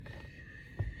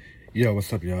Yo,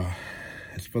 what's up, y'all?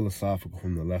 It's Philosophical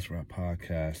from the Let's Rap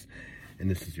podcast,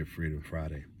 and this is your Freedom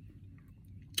Friday.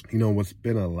 You know, what's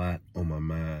been a lot on my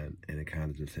mind, and it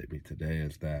kind of just hit me today,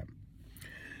 is that,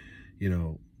 you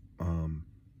know,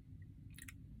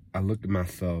 I looked at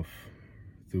myself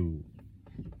through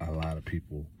a lot of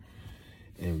people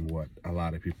and what a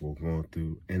lot of people are going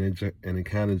through, and it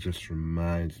kind of just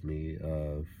reminds me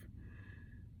of,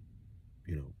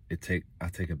 you know, I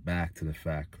take it back to the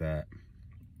fact that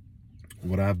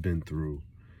what I've been through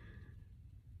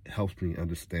helps me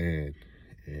understand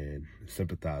and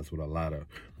sympathize with a lot of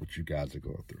what you guys are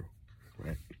going through,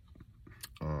 right?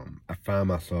 I find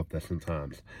myself that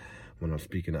sometimes when I'm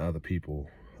speaking to other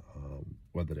people,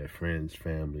 whether they're friends,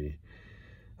 family,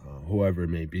 whoever it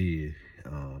may be,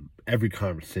 every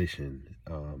conversation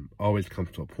always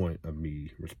comes to a point of me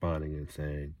responding and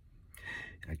saying,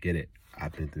 I get it,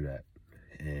 I've been through that.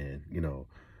 And, you know,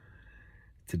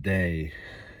 today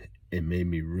it made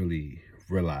me really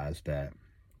realize that,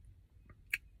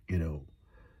 you know,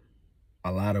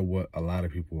 a lot of what a lot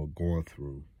of people are going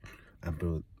through, I've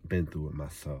been through it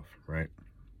myself, right?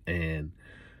 And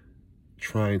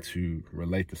trying to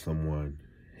relate to someone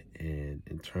and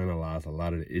internalize a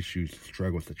lot of the issues,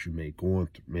 struggles that you may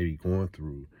be going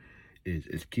through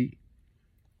is key,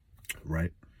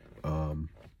 right? And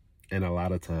a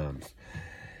lot of times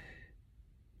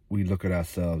we look at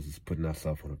ourselves as putting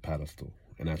ourselves on a pedestal,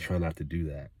 and I try not to do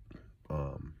that.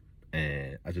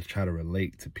 And I just try to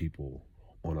relate to people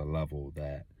on a level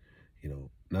that, you know,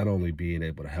 not only being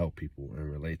able to help people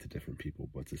and relate to different people,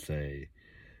 but to say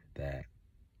that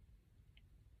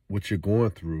what you're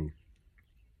going through,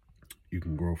 you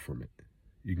can grow from it.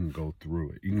 You can go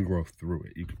through it. You can grow through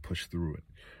it. You can push through it,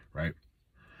 right?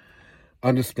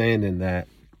 Understanding that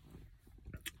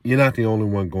you're not the only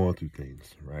one going through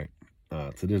things, right?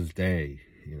 To this day,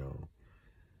 you know,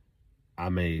 I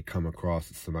may come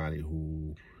across as somebody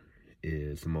who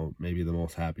is maybe the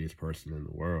most happiest person in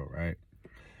the world, right?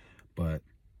 But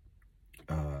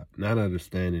not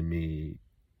understanding me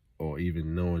or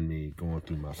even knowing me going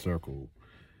through my circle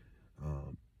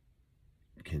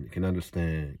can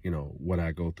understand, you know, what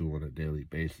I go through on a daily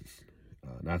basis.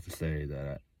 Not to say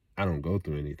that I don't go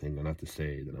through anything, or not to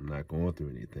say that I'm not going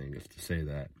through anything. It's to say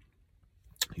that,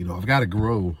 you know, I've got to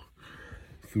grow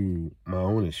through my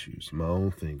own issues, my own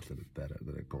things that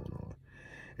are going on,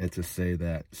 and to say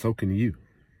that so can you,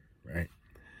 right?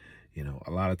 You know,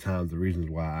 a lot of times the reasons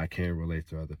why I can't relate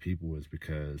to other people is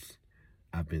because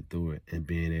I've been through it, and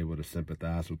being able to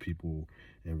sympathize with people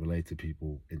and relate to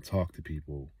people and talk to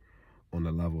people on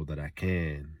the level that I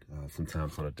can,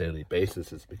 sometimes on a daily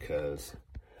basis, is because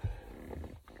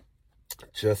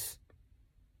just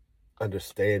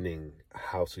understanding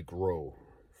how to grow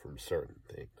from certain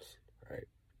things, right?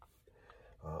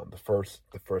 The first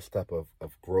step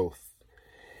of growth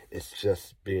is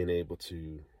just being able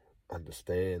to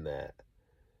understand that,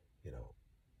 you know,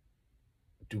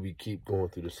 do we keep going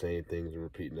through the same things and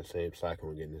repeating the same cycle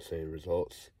and getting the same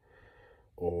results?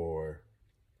 Or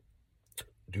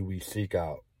do we seek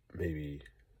out maybe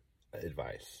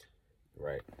advice,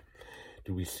 right?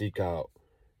 Do we seek out,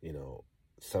 you know,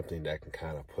 something that can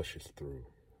kind of push us through?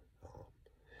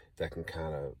 That can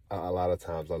kind of, a lot of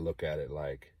times I look at it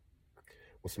like,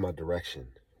 what's my direction?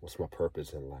 What's my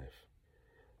purpose in life,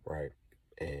 right?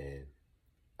 And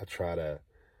I try to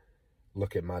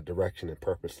look at my direction and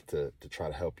purpose to try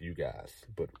to help you guys.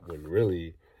 But when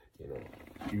really, you know,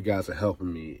 you guys are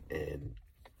helping me, and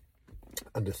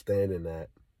understanding that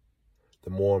the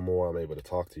more and more I'm able to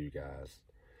talk to you guys,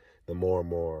 the more and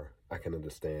more I can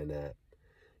understand that,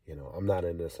 you know, I'm not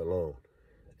in this alone,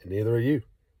 and neither are you,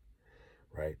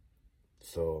 right?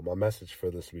 So my message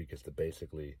for this week is to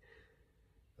basically,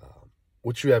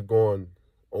 what you have going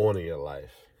on in your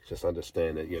life, just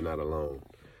understand that you're not alone.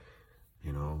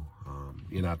 You know,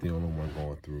 you're not the only one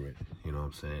going through it. You know what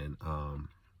I'm saying?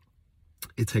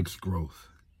 It takes growth.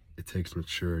 It takes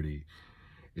maturity.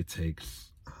 It takes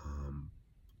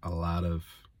a lot of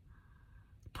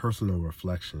personal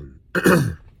reflection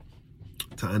to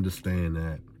understand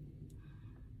that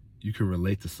you can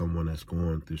relate to someone that's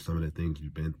going through some of the things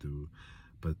you've been through,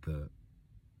 but the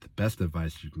best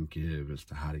advice you can give is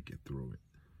to how to get through it,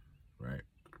 right?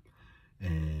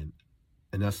 And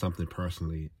that's something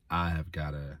personally I have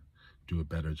got to do a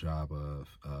better job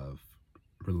of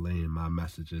relaying my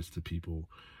messages to people,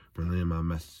 relaying my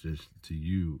messages to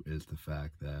you, is the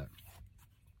fact that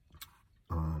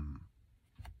I'm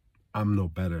no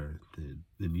better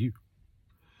than you.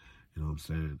 You know what I'm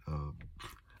saying?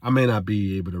 I may not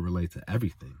be able to relate to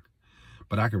everything,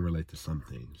 but I can relate to some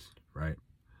things, right?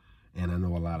 And I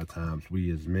know a lot of times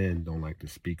we as men don't like to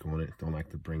speak on it, don't like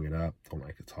to bring it up, don't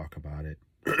like to talk about it.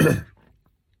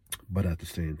 But at the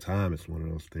same time, it's one of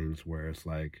those things where it's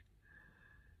like,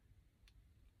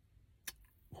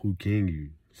 who can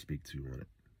you speak to on it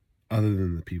other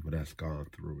than the people that's gone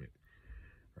through it,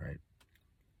 right?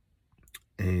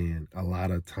 And a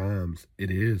lot of times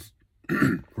it is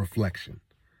reflection.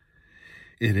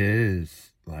 It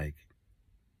is like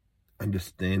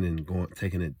understanding,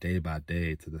 taking it day by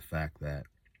day to the fact that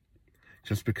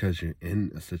just because you're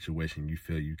in a situation you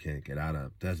feel you can't get out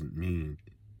of doesn't mean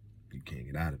you can't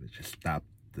get out of it. Just stop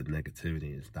the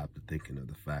negativity and stop the thinking of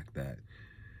the fact that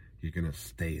you're going to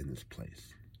stay in this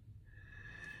place.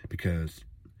 Because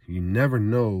you never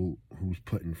know who's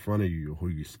put in front of you or who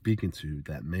you're speaking to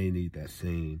that may need that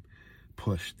same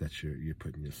push that you're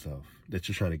putting yourself, that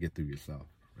you're trying to get through yourself,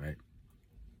 right?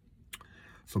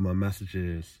 So my message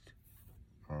is,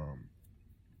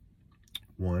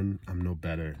 one, I'm no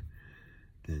better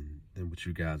than what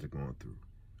you guys are going through.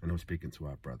 And I'm speaking to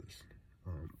our brothers.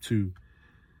 Two,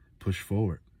 push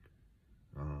forward.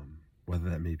 Whether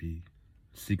that may be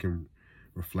seeking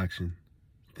reflection,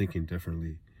 thinking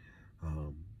differently,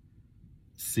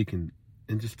 seeking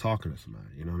and just talking to somebody,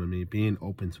 you know what I mean? Being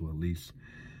open to at least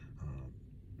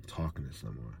talking to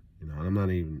someone, you know. And I'm not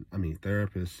even, I mean,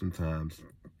 therapists, sometimes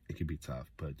it can be tough,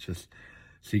 but just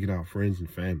seeking out friends and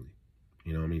family,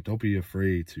 you know what I mean? Don't be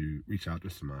afraid to reach out to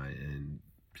somebody and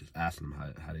just ask them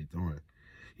how they doing.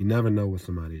 You never know what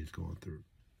somebody is going through.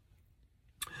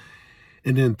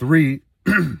 And then three,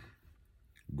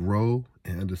 grow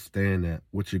and understand that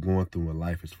what you're going through in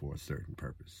life is for a certain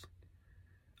purpose.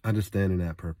 Understanding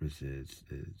that purpose is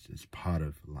part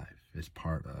of life. It's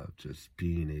part of just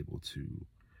being able to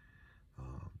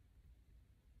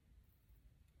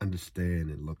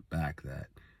understand and look back that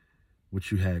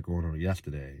what you had going on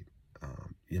yesterday,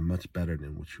 you're much better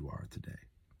than what you are today.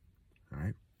 All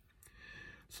right?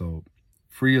 So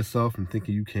free yourself from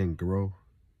thinking you can't grow.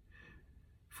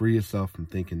 Free yourself from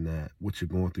thinking that what you're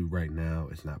going through right now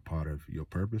is not part of your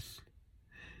purpose.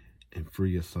 And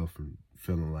free yourself from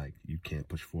feeling like you can't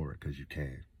push forward, because you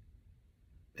can.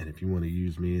 And if you want to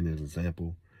use me as an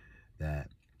example, that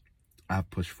I've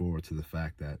pushed forward to the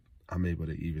fact that I'm able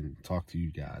to even talk to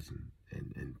you guys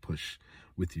and push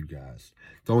with you guys.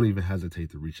 Don't even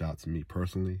hesitate to reach out to me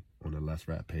personally on the Let's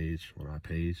Rap page, on our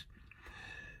page.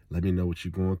 Let me know what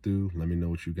you're going through. Let me know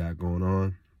what you got going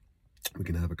on. We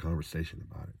can have a conversation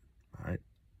about it. All right?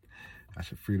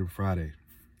 That's your Freedom Friday.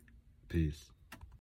 Peace.